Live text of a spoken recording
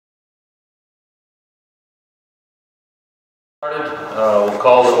We'll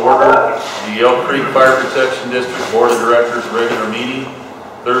call to order the Elk Creek Fire Protection District Board of Directors regular meeting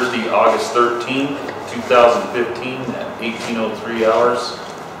Thursday, August 13th, 2015 at 18:03 hours.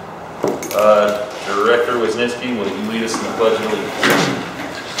 Director Wisniewski, will you lead us in the Pledge of Allegiance?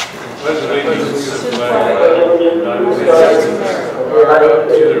 Pledge allegiance to the flag of the United States of America,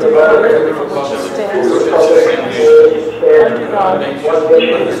 to the republic which stands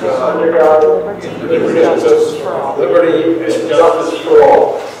under God, liberty and justice for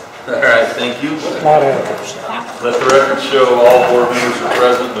all. All right, thank you. Let the record show all board members are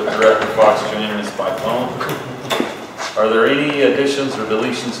present, with Director Fox joining us by phone. Are there any additions or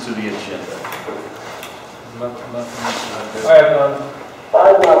deletions to the agenda? I have none.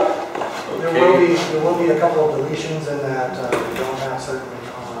 Okay. There will be a couple of deletions in that we don't have certain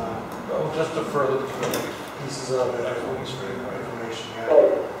Just a further pieces of information yet.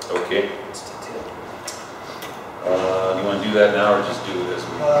 Okay. You want to do that now or just do it this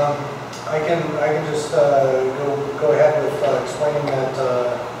week? I can just go ahead with explaining that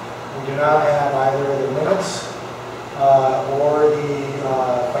we do not have either the minutes or the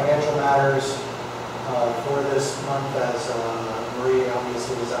financial matters for this month, as Marie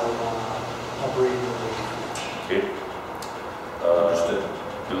obviously is out on a bereavement leave. Okay.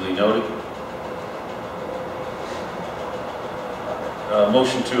 Duly noted.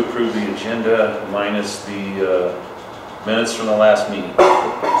 Motion to approve the agenda minus the minutes from the last meeting.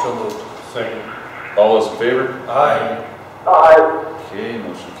 So moved. Second. All those in favor? Aye. Okay,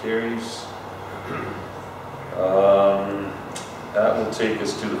 motion carries. That will take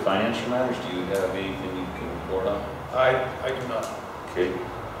us to the financial matters. Do you have anything you can report on? I do not. Okay.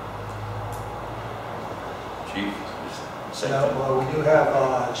 Chief? No, well, we do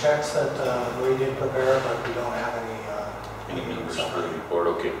have checks that Marie did prepare, but we don't have Any numbers for the report?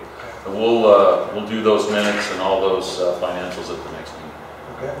 Okay. And we'll do those minutes and all those financials at the next meeting.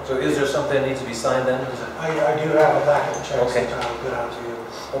 Okay. So is there something that needs to be signed then? I do have a packet of checks Okay. that I'll put out to you.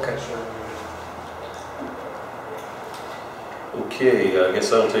 Okay. Sure. Okay, I guess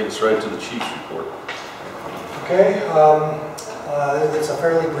that'll take us right to the chief's report. Okay, it's a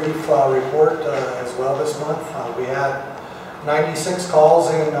fairly brief report as well this month. We had 96 calls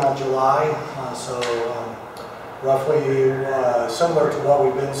in July, so roughly similar to what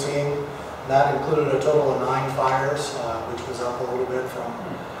we've been seeing. That included a total of 9 fires, which was up a little bit from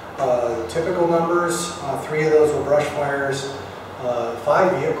typical numbers. 3 of those were brush fires,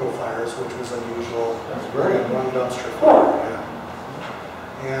 5 vehicle fires, which was unusual, and 1 dumpster fire. Yeah.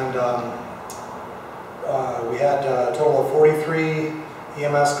 And we had a total of 43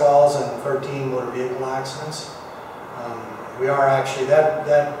 EMS calls and 13 motor vehicle accidents. We are actually, that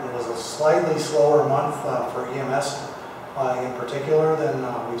was a slightly slower month for EMS in particular than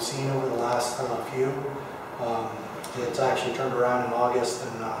we've seen over the last few. It's actually turned around in August,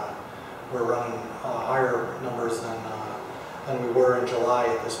 and we're running higher numbers than we were in July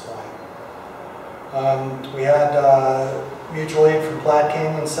at this point. We had mutual aid from Platte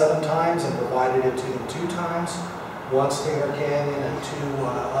Canyon 7 times and provided it to them 2 times. 1 Stinger Canyon and 2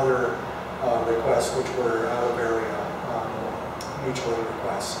 other requests, which were out of area mutual aid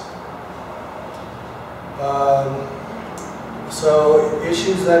requests. So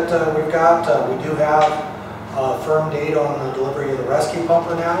issues that we've got, we do have a firm date on the delivery of the rescue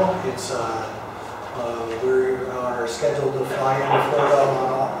pumper now. It's we are scheduled to fly into Florida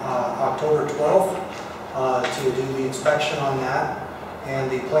on October 12th to do the inspection on that,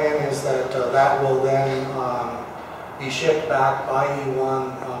 and the plan is that that will then be shipped back by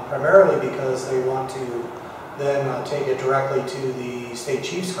E1 primarily because they want to then take it directly to the State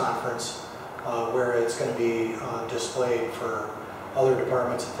Chiefs Conference where it's going to be displayed for other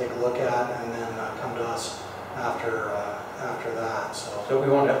departments to take a look at, and then come to us after that. So we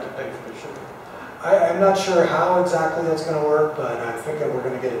won't have to pay for the shipping? I'm not sure how exactly that's going to work, but I think that we're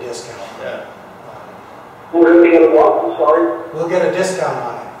going to get a discount. Yeah. We're going to get a what? I'm sorry? We'll get a discount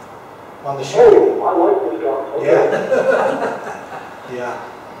on it, on the shipping. Oh, I like discounts. Okay. Yeah.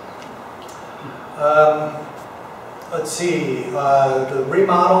 Yeah. Let's see. The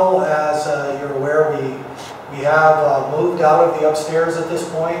remodel, as you're aware, we have moved out of the upstairs at this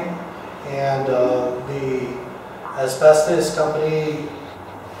point, and the asbestos company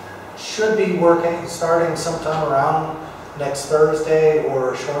should be starting sometime around next Thursday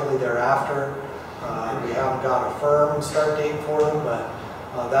or shortly thereafter. We haven't got a firm start date for them, but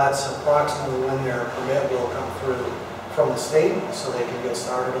that's approximately when their permit will come through from the state, so they can get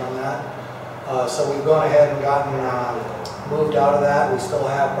started on that. So we've gone ahead and gotten moved out of that. We still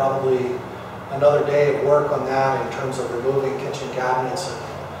have probably another day of work on that in terms of removing kitchen cabinets and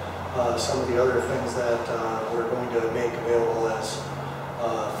some of the other things that we're going to make available as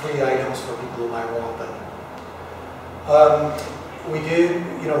free items for people who might want them. We did,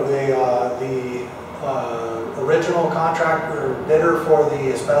 the original contractor bidder for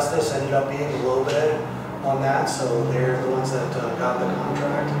the asbestos ended up being a low bid on that, so they're the ones that got the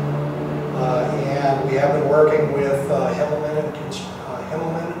contract. And we have been working with Himmelman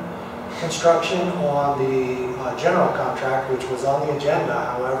Construction on the general contract, which was on the agenda.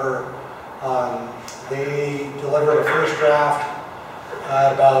 However, they delivered a first draft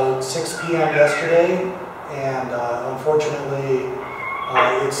at about 6 p.m. yesterday, and unfortunately,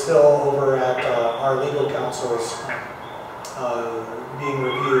 it's still over at our legal counsel's being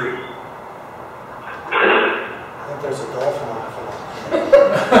reviewed. I think there's a dolphin on the phone.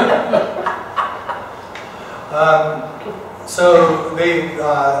 So they,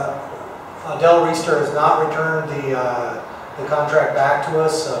 Del Reister has not returned the contract back to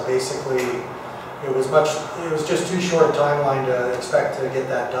us. Basically, it was just too short a timeline to expect to get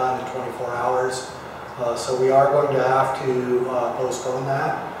that done in 24 hours. So we are going to have to postpone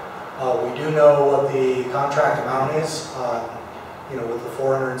that. We do know what the contract amount is, with the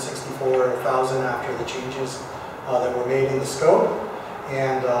 $464,000 after the changes that were made in the scope,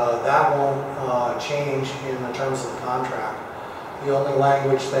 and that won't change in the terms of the contract. The only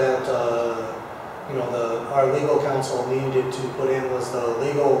language that our legal counsel needed to put in was the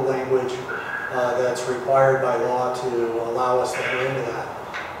legal language that's required by law to allow us to enter into that,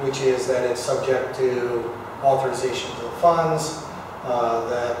 which is that it's subject to authorization of funds,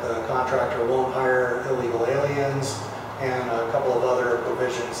 that the contractor won't hire illegal aliens, and a couple of other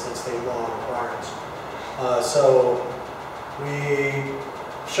provisions that state law requires. So we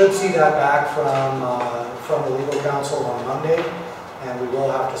should see that back from the legal counsel on Monday, and we will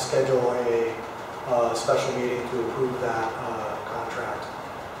have to schedule a special meeting to approve that contract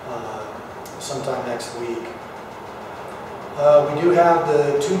sometime next week. We do have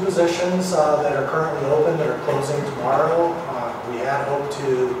the 2 positions that are currently open that are closing tomorrow. We had hoped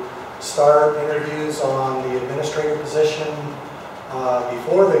to start interviews on the administrator position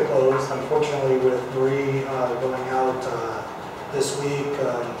before they closed. Unfortunately, with Marie going out this week,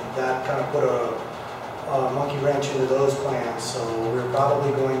 that kind of put a monkey wrench into those plans. So we're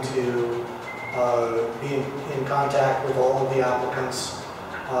probably going to be in contact with all of the applicants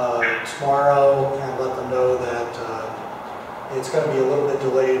tomorrow and let them know that it's going to be a little bit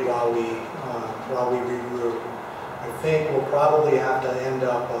delayed while we regroup. I think we'll probably have to end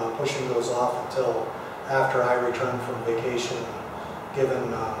up pushing those off until after I return from vacation,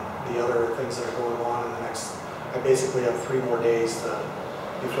 given the other things that are going on in the next. I basically have 3 more days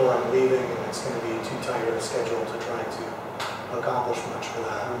before I'm leaving, and it's going to be too tight of a schedule to try to accomplish much for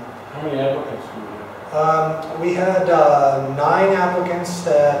that. How many applicants do we have? We had 9 applicants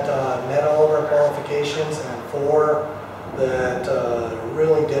that met all of our qualifications, and 4 that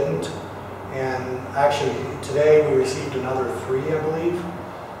really didn't. And actually, today we received another 3, I believe.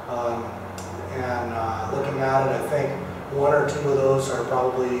 Looking at it, I think 1 or 2 of those are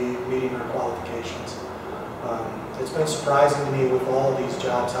probably meeting our qualifications. It's been surprising to me with all of these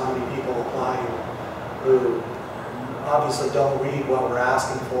jobs how many people apply who obviously don't read what we're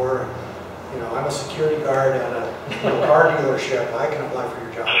asking for. I'm a security guard at a car dealership. I can apply for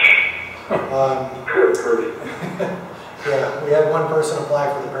your job. Yeah, we had one person apply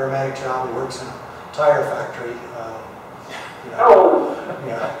for the paramedic job who works in a tire factory.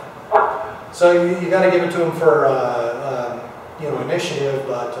 Yeah. So you got to give it to him for initiative,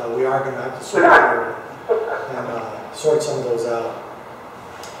 but we are going to have to sort some of those out.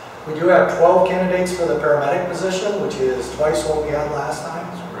 We do have 12 candidates for the paramedic position, which is twice what we had last time.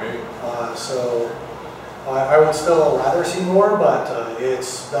 That's great. So I would still rather see more, but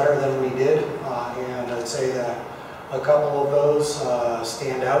it's better than we did, and I'd say that a couple of those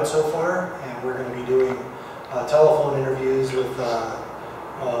stand out so far, and we're going to be doing telephone interviews with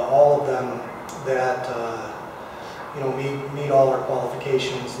all of them that meet all our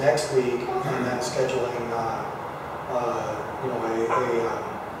qualifications next week, and then scheduling a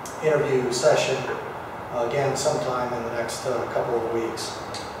interview session again sometime in the next couple of weeks.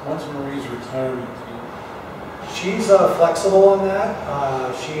 Once Marie's retirement, she's flexible on that.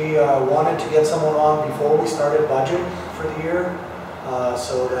 She wanted to get someone on before we started budget for the year,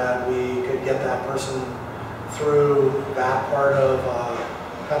 so that we could get that person through that part of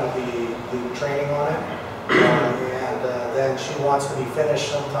kind of the training on it, and then she wants to be finished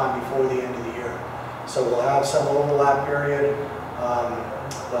sometime before the end of the year. So we'll have some overlap period,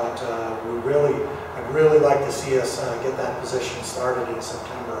 but I'd really like to see us get that position started in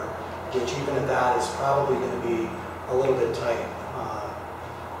September, which even at that is probably going to be a little bit tight.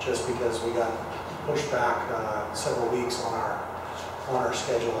 just because we got pushed back several weeks on our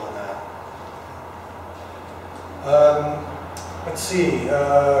schedule on that. Let's see,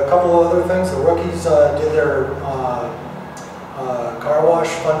 a couple of other things. The rookies did their car wash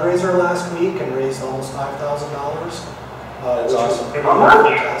fundraiser last week and raised almost $5,000, That's which awesome. is pretty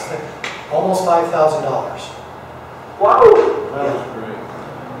fantastic. Almost $5,000. Wow. Yeah.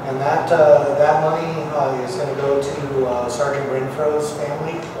 And that money is going to go to Sergeant Renfro's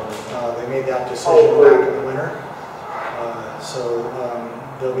family. They made that decision back in the winter. So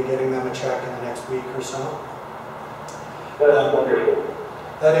they'll be getting them a check in the next week or so. That's wonderful.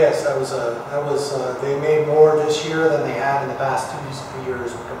 That was they made more this year than they had in the past 2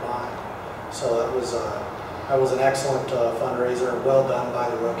 years combined. So that was an excellent fundraiser, well done by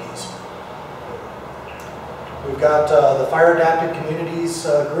the rookies. We've got the Fire Adapted Communities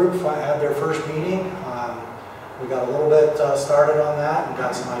group had their first meeting. We got a little bit started on that and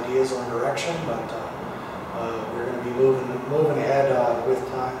got some ideas on direction, but we're going to be moving ahead with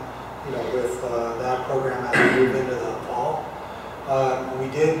time, with that program as we move into the fall. We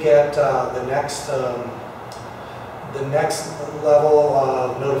did get the next level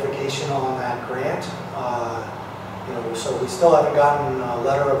of notification on that grant. So we still haven't gotten a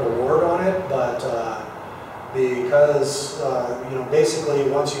letter of award on it, but because basically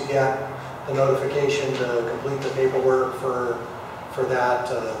once you get the notification to complete the paperwork for that,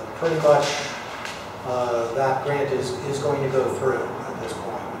 pretty much that grant is going to go through at this point.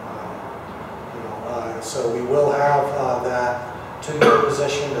 So we will have that 2-year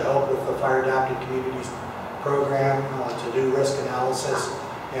position to help with the Fire Adapted Communities program to do risk analysis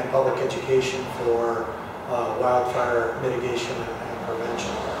and public education for wildfire mitigation and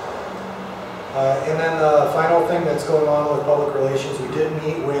prevention. And then the final thing that's going on with public relations, we did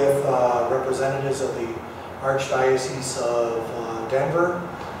meet with representatives of the Archdiocese of Denver.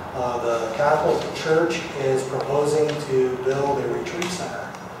 The Catholic Church is proposing to build a retreat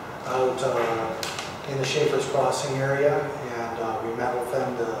center out in the Schaefer's Crossing area, and we met with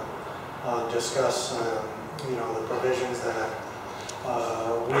them to discuss the provisions that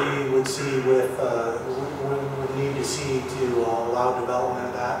we would see would need to see to allow development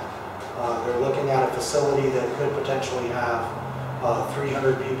of that. They're looking at a facility that could potentially have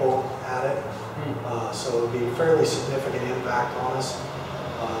 300 people at it, so it would be a fairly significant impact on us.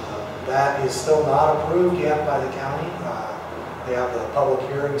 That is still not approved yet by the county. They have the public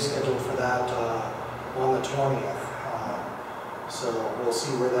hearing scheduled for that on the 20th. So we'll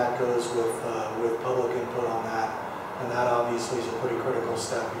see where that goes with public input on that. And that obviously is a pretty critical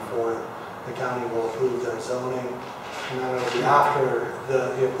step before the county will approve their zoning. And then it'll be after,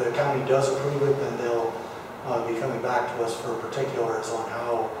 if the county does approve it, then they'll be coming back to us for particulars on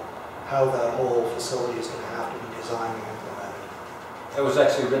how that whole facility is going to have to be designed and implemented. It was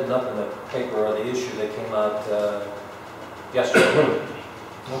actually written up in the paper, or the issue that came out yesterday.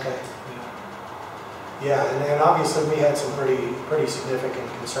 Okay. Yeah, and obviously we had some pretty significant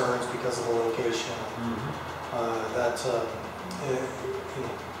concerns because of the location.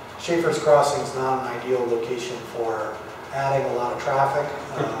 Schaefer's Crossing is not an ideal location for adding a lot of traffic,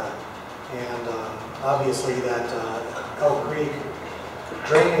 and obviously that Elk Creek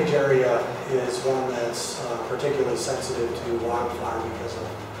drainage area is one that's particularly sensitive to wildfire because of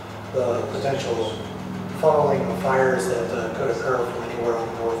the potential funneling of fires that could occur from anywhere on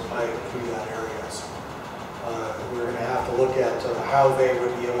the North Pike through that area. So we're going to have to look at how they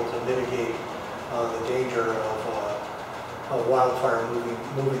would be able to mitigate the danger of wildfire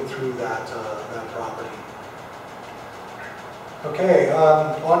moving through that property. Okay,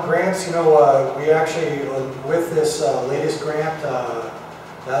 on grants, we actually, with this latest grant,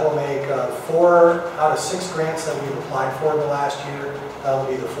 that'll make 4 out of 6 grants that we've applied for in the last year. That'll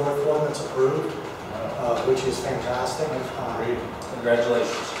be the 4th one that's approved, which is fantastic.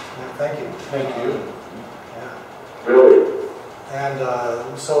 Congratulations. Thank you. Thank you. Yeah. Really? And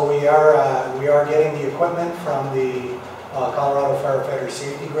so we are getting the equipment from the Colorado Firefighter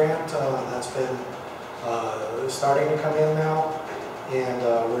Safety Grant. That's been starting to come in now, and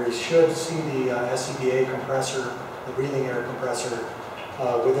we should see the SCBA compressor, the breathing air compressor,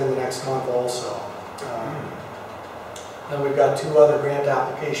 within the next month also. And we've got 2 other grant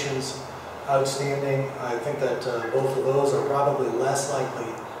applications outstanding. I think that both of those are probably less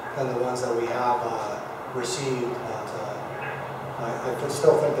likely than the ones that we have received. But I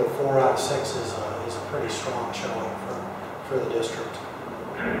still think that 4 out of 6 is a pretty strong showing for the district.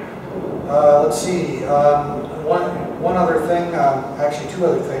 Let's see, one other thing, actually 2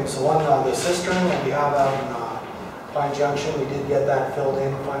 other things. So one, the cistern that we have out in Pine Junction, we did get that filled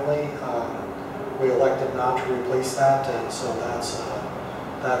in finally. We elected not to replace that, and so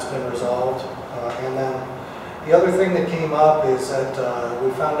That's been resolved. And then the other thing that came up is that we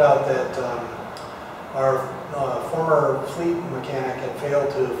found out that our former fleet mechanic had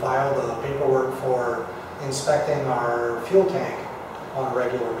failed to file the paperwork for inspecting our fuel tank on a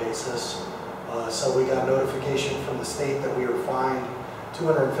regular basis. So we got notification from the state that we were fined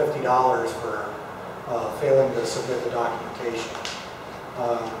 $250 for failing to submit the documentation.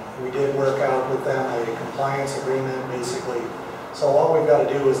 We did work out with them a compliance agreement, basically. So all we've got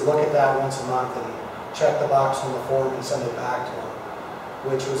to do is look at that once a month and check the box on the form and send it back to them,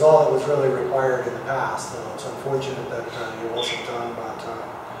 which was all that was really required in the past. So it's unfortunate that it wasn't done, but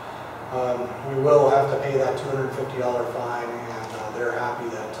we will have to pay that $250 fine, and they're happy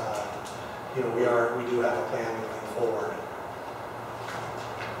that you know, we do have a plan moving forward.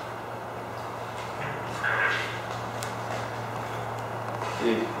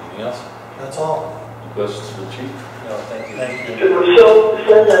 Okay, anything else? That's all. Any questions for the chief? No, thank you. Thank you. Can Michelle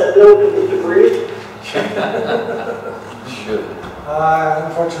send that bill to Mr. Breeze? Should.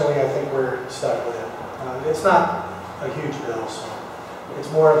 Unfortunately, I think we're stuck with it. It's not a huge bill, so it's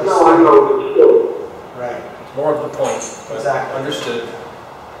more of the... No, I know, but still. Right. More of the point. Exactly. Understood.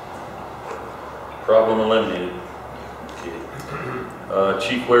 Problem eliminated. Okay.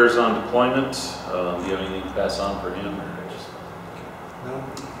 Chief Ware's on deployment. Do you have anything to pass on for him? Or just, No.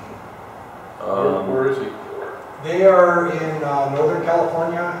 Where is he? They are in Northern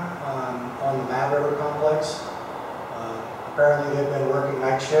California on the Mad River complex. Apparently they've been working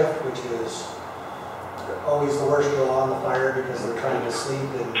night shift, which is always the worst draw on the fire because they're trying to sleep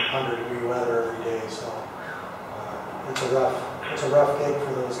in 100-degree weather every day. So it's a rough gig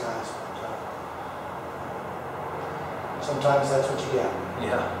for those guys. But, sometimes that's what you get.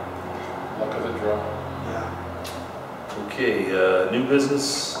 Yeah. Luck of the draw. Yeah. okay, new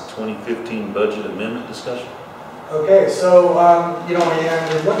business 2015 budget amendment discussion. Okay, so, you know,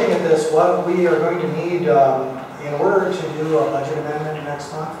 and looking at this, what we are going to need in order to do a budget amendment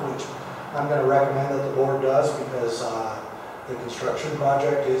next month, which I'm going to recommend that the board does because the construction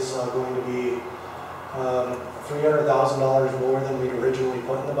project is going to be $300,000 more than we'd originally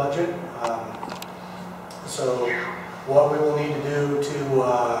put in the budget. So what we will need to do to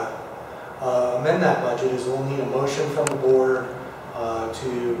amend that budget is we'll need a motion from the board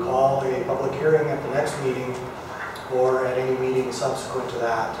to call a public hearing at the next meeting or at any meeting subsequent to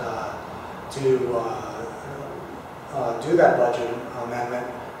that to do that budget amendment,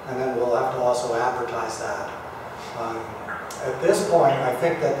 and then we'll have to also advertise that. At this point, I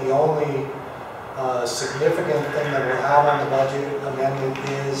think that the only significant thing that we'll have on the budget amendment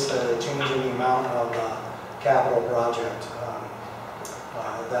is changing the amount of capital project.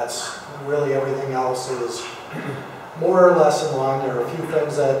 That's really everything else is more or less in line. There are a few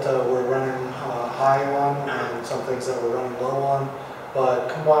things that we're running high on and some things that we're running low on, but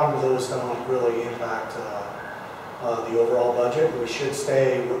combined those don't really impact the overall budget. We should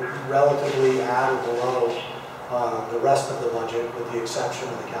stay relatively at or below the rest of the budget with the exception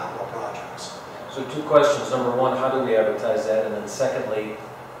of the capital projects. So two questions. Number one, how do we advertise that? And then secondly,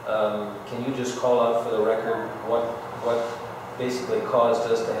 can you just call out for the record what basically caused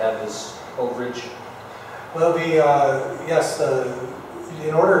us to have this overage? Well, yes,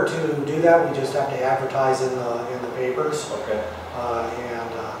 in order to do that, we just have to advertise in the papers. Okay.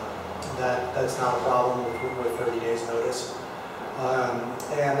 And that's not a problem with 30 days notice.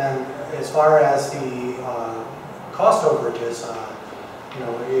 And then as far as the cost overages, you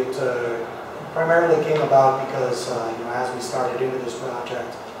know, it primarily came about because you know, as we started into this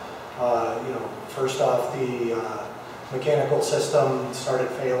project, you know, first off the mechanical system started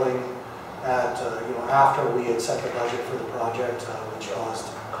failing at you know, after we had set the budget for the project, which caused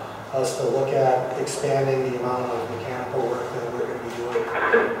us to look at expanding the amount of mechanical work that we're going to be doing,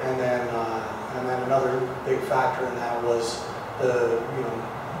 and then another big factor in that was the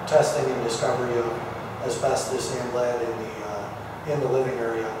testing and discovery of asbestos and lead in the living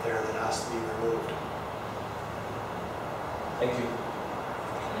area up there that has to be removed. Thank you.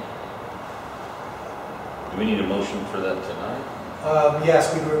 Do we need a motion for that tonight?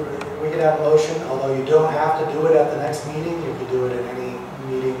 Yes, we could have a motion, although you don't have to do it at the next meeting. You could do it at any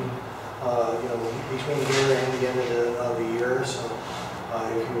meeting, you know, between here and the end of the year. So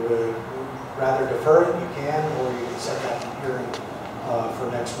if you would rather defer it, you can, or you can set that hearing for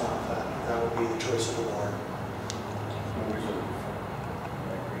next month. That would be the choice of the board.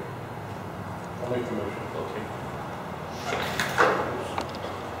 I'll make the motion. Okay.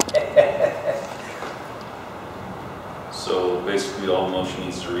 So basically all the motion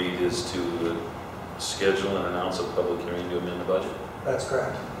needs to read is to schedule and announce a public hearing to amend the budget. That's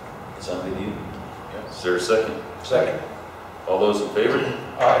correct. Sound good to you? Yes. Is there a second? Second. All those in favor?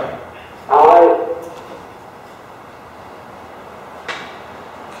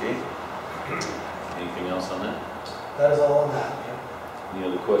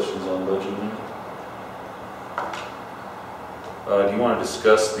 want to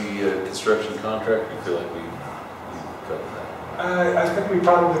discuss the construction contract? You feel like we covered that? I think we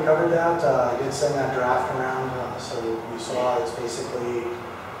probably covered that. I did send that draft around, so you saw it's basically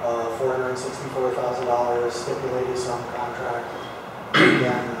 $464,000 stipulated sum contract.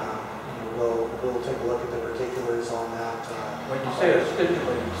 Again, we'll take a look at the particulars on that. When you say a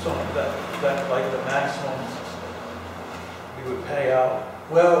stipulated sum, that like the maximum we would pay out?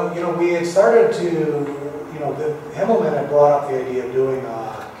 Well, we had started to, Himmelman had brought up the idea of doing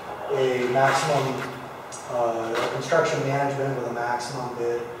a maximum construction management with a maximum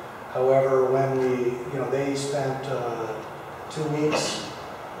bid. However, when they spent 2 weeks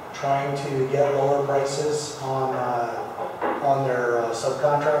trying to get lower prices on their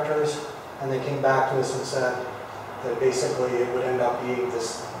subcontractors, and they came back to us and said that basically it would end up being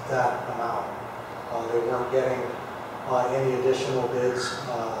that amount. They weren't getting any additional bids,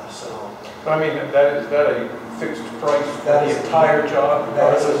 so. I mean, is that a fixed price for That the is entire job?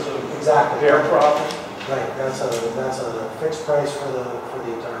 That is regardless of exactly their profit? right. That's a fixed price for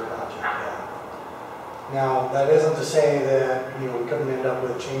the entire project. Yeah. Now that isn't to say that we couldn't end up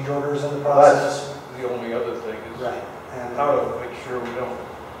with change orders in the process. The only other thing is Right. And how to make sure we don't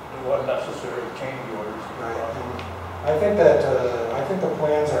do unnecessary change orders. right. And I think the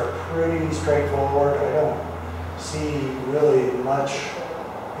plans are pretty straightforward. I don't see really much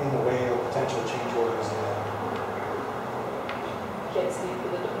in the way of potential change orders in it. Can't speak for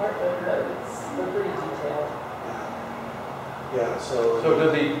the department, but they're pretty detailed. Yeah. So So the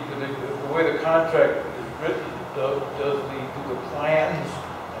way the contract is written, do the plans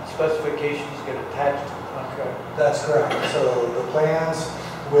and specifications get attached to the contract? that's correct. So the plans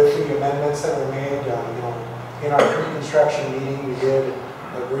with the amendments that were made, in our pre-construction meeting, we did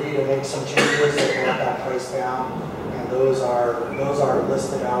agree to make some changes that brought that price down, and those are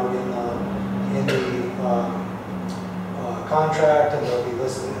listed out in the contract, and they'll be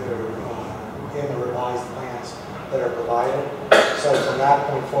listed in the revised plans that are provided. So from that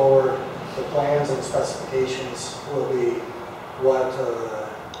point forward, the plans and specifications will be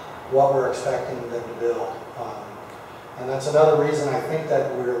what we're expecting them to build. And that's another reason I think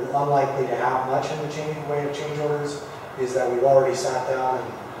that we're unlikely to have much in the way of change orders, is that we've already sat down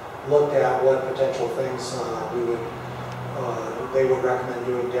and looked at what potential things they would recommend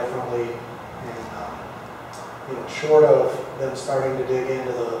doing differently. And short of them starting to dig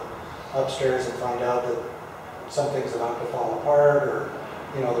into the upstairs and find out that something's about to fall apart, or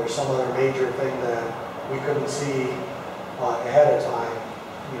there's some other major thing that we couldn't see ahead of time,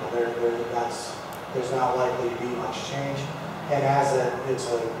 there's not likely to be much change. And as it's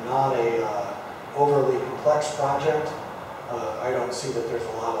not a overly complex project, I don't see that there's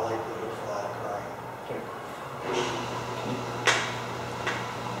a lot of likelihood for that occurring.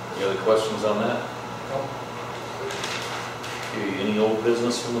 Any other questions on that? No. Okay, any old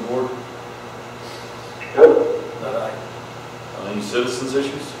business from the board? Not I. Any citizens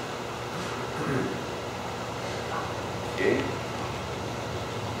issues? Okay.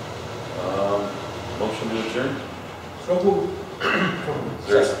 Motion to adjourn? So moved.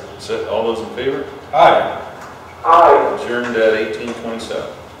 All those in favor? Aye. Adjourned at 18:27.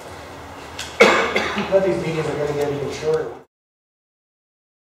 But these meetings are going to get even shorter.